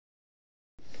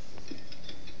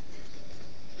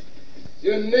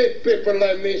You need people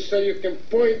like me so you can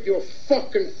point your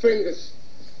fucking fingers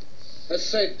and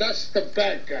say, that's the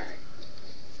bad guy.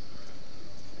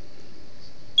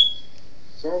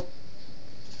 So,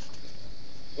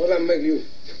 what'll that make you?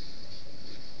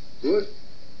 Good?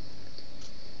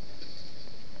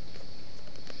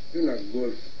 You're not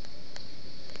good.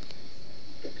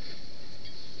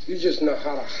 You just know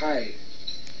how to hide.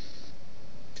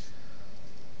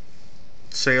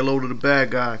 Say hello to the bad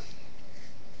guy.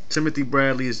 Timothy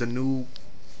Bradley is the new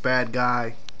bad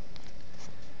guy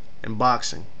in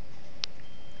boxing.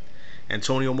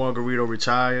 Antonio Margarito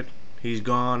retired. He's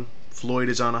gone. Floyd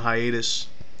is on a hiatus.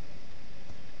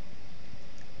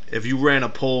 If you ran a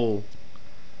poll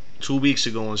 2 weeks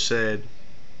ago and said,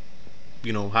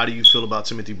 you know, how do you feel about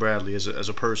Timothy Bradley as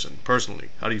a person, personally?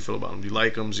 How do you feel about him? Do you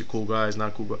like him? Is he a cool guy? Is not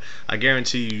a cool guy? I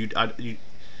guarantee you,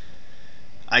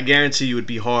 I guarantee you it'd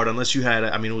be hard unless you had,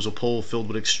 I mean, it was a poll filled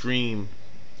with extreme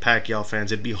Pacquiao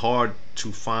fans. It'd be hard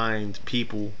to find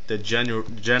people that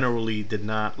generally did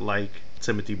not like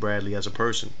Timothy Bradley as a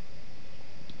person.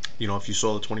 You know, if you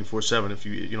saw the 24/7,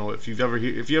 if you've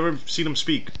ever seen him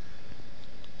speak,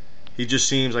 he just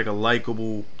seems like a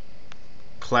likable,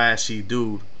 classy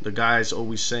dude. The guy's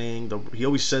always saying he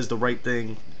always says the right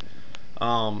thing.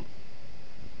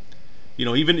 You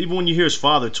know, even when you hear his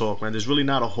father talk, man, there's really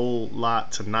not a whole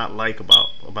lot to not like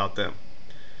about them.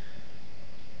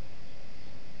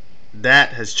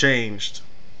 That has changed.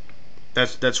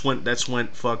 That's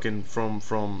went fucking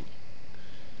from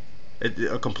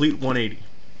a complete 180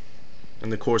 in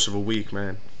the course of a week,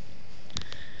 man.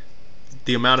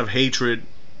 The amount of hatred,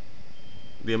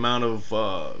 the amount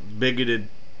of bigoted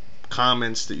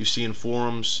comments that you see in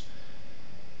forums,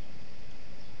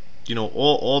 you know,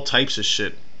 all types of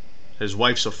shit. His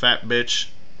wife's a fat bitch.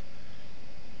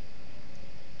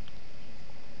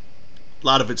 A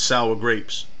lot of it's sour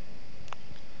grapes.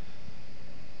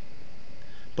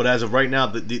 But as of right now,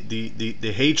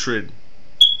 the hatred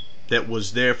that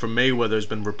was there for Mayweather has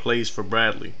been replaced for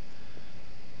Bradley.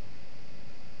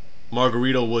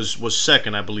 Margarito was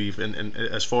second, I believe, and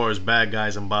as far as bad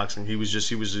guys in boxing, he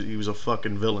was a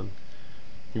fucking villain.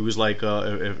 He was like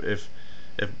if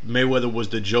Mayweather was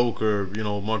the Joker, you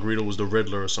know, Margarito was the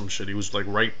Riddler or some shit. He was like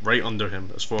right under him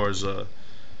as far as people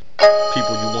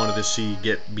you wanted to see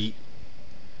get beat.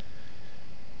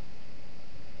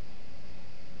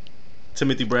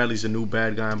 Timothy Bradley's the new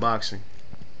bad guy in boxing.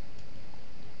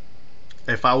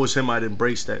 If I was him, I'd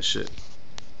embrace that shit.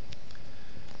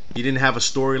 You didn't have a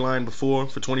storyline before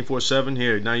for 24/7.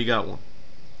 Here, now you got one.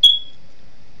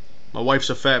 My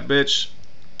wife's a fat bitch.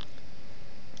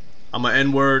 I'm an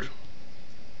N-word.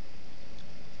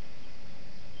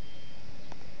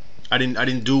 I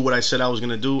didn't do what I said I was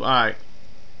gonna do. All right.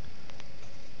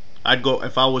 I'd go,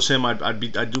 if I was him.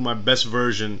 I'd do my best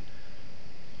version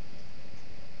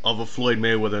of a Floyd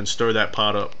Mayweather and stir that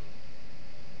pot up.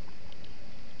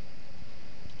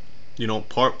 You know,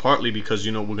 partly because,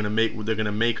 you know, they're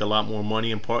gonna make a lot more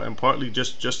money, and partly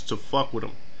just to fuck with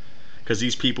them, because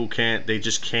these people they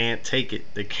just can't take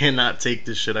it. They cannot take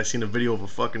this shit. I seen a video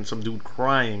of some dude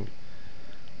crying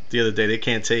the other day. They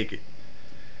can't take it.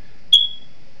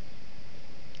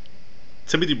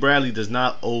 Timothy Bradley does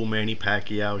not owe Manny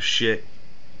Pacquiao shit.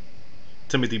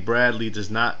 Timothy Bradley does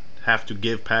not have to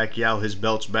give Pacquiao his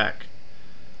belts back.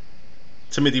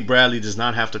 Timothy Bradley does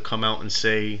not have to come out and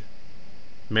say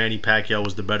Manny Pacquiao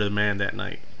was the better man that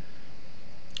night.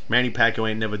 Manny Pacquiao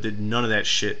ain't never did none of that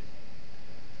shit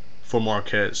for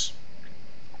Marquez.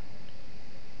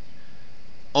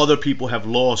 Other people have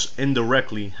lost,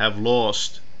 indirectly have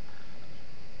lost,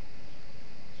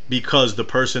 because the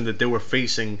person that they were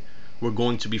facing were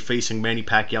going to be facing Manny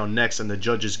Pacquiao next, and the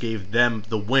judges gave them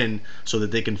the win so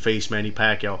that they can face Manny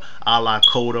Pacquiao, a la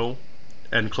Cotto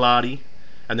and Clottey,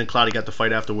 and then Clottey got the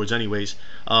fight afterwards anyways.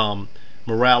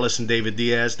 Morales and David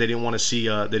Diaz, they didn't want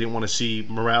to see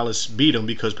Morales beat him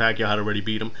because Pacquiao had already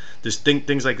beat him.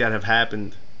 Things like that have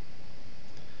happened.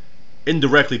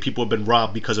 Indirectly, people have been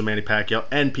robbed because of Manny Pacquiao,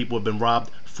 and people have been robbed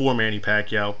for Manny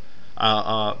Pacquiao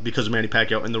because of Manny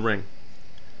Pacquiao in the ring.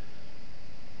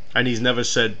 And he's never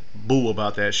said boo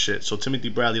about that shit. So Timothy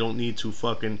Bradley don't need to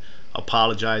fucking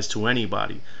apologize to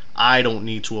anybody. I don't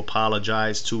need to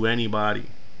apologize to anybody.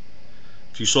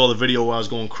 If you saw the video where I was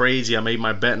going crazy, I made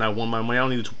my bet and I won my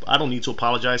money. I don't need to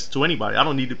apologize to anybody. I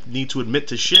don't need to admit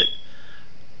to shit.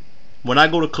 When I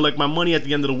go to collect my money at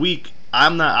the end of the week, I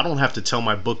don't have to tell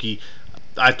my bookie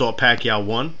I thought Pacquiao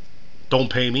won. Don't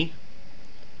pay me.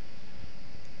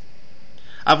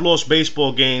 I've lost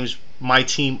baseball games, my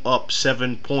team up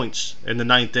 7 points in the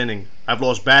 9th inning. I've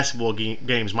lost basketball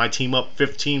games, my team up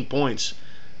 15 points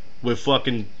with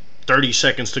fucking 30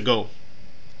 seconds to go.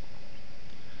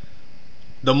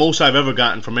 The most I've ever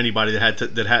gotten from anybody that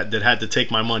had to take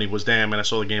my money was, damn man, I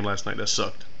saw the game last night, that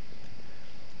sucked.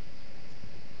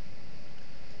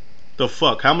 The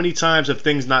fuck? How many times have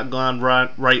things not gone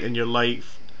right in your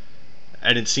life,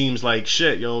 and it seems like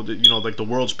shit, yo, you know, like the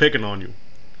world's picking on you,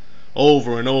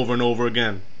 over and over and over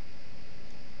again?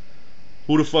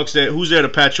 Who the fuck's there? Who's there to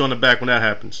pat you on the back when that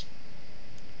happens?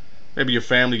 Maybe your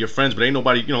family, your friends, but ain't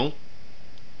nobody, you know.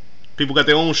 People got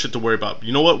their own shit to worry about.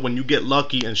 You know what? When you get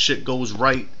lucky and shit goes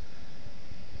right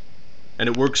and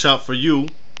it works out for you,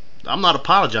 I'm not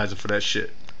apologizing for that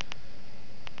shit.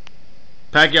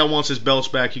 Pacquiao wants his belts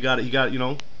back. You got it. You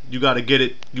know, you got to get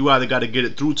it. You either got to get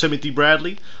it through Timothy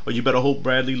Bradley, or you better hope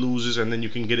Bradley loses, and then you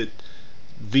can get it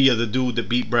via the dude that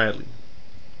beat Bradley.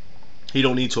 He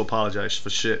don't need to apologize for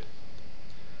shit.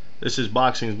 This is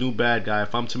boxing's new bad guy.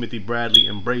 If I'm Timothy Bradley,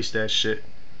 embrace that shit.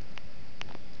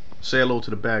 Say hello to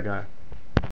the bad guy.